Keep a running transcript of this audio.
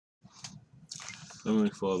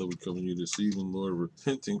Heavenly Father, we come to you this evening, Lord,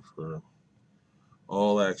 repenting for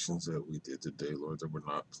all actions that we did today, Lord, that were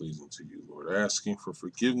not pleasing to you, Lord. Asking for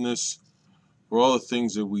forgiveness for all the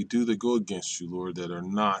things that we do that go against you, Lord, that are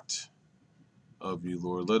not of you,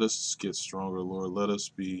 Lord. Let us get stronger, Lord. Let us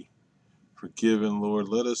be forgiven, Lord.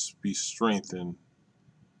 Let us be strengthened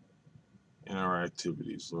in our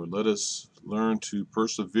activities, Lord. Let us learn to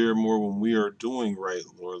persevere more when we are doing right,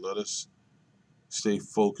 Lord. Let us stay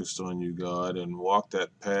focused on you, God, and walk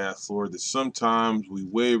that path, Lord, that sometimes we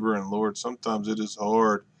waver, and Lord, sometimes it is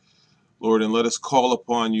hard, Lord, and let us call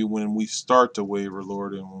upon you when we start to waver,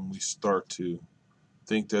 Lord, and when we start to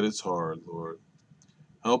think that it's hard, Lord.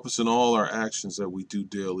 Help us in all our actions that we do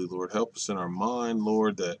daily, Lord. Help us in our mind,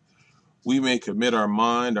 Lord, that we may commit our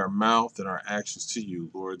mind, our mouth, and our actions to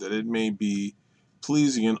you, Lord, that it may be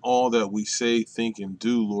pleasing in all that we say, think, and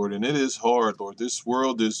do, Lord. And it is hard, Lord. This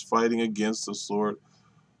world is fighting against us, Lord.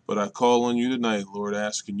 But I call on you tonight, Lord,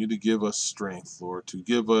 asking you to give us strength, Lord, to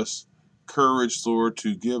give us courage, Lord,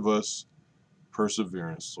 to give us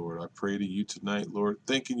perseverance, Lord. I pray to you tonight, Lord,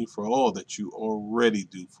 thanking you for all that you already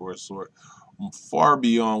do for us, Lord, far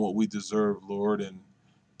beyond what we deserve, Lord, and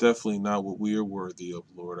definitely not what we are worthy of,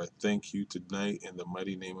 Lord. I thank you tonight in the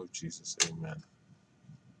mighty name of Jesus. Amen.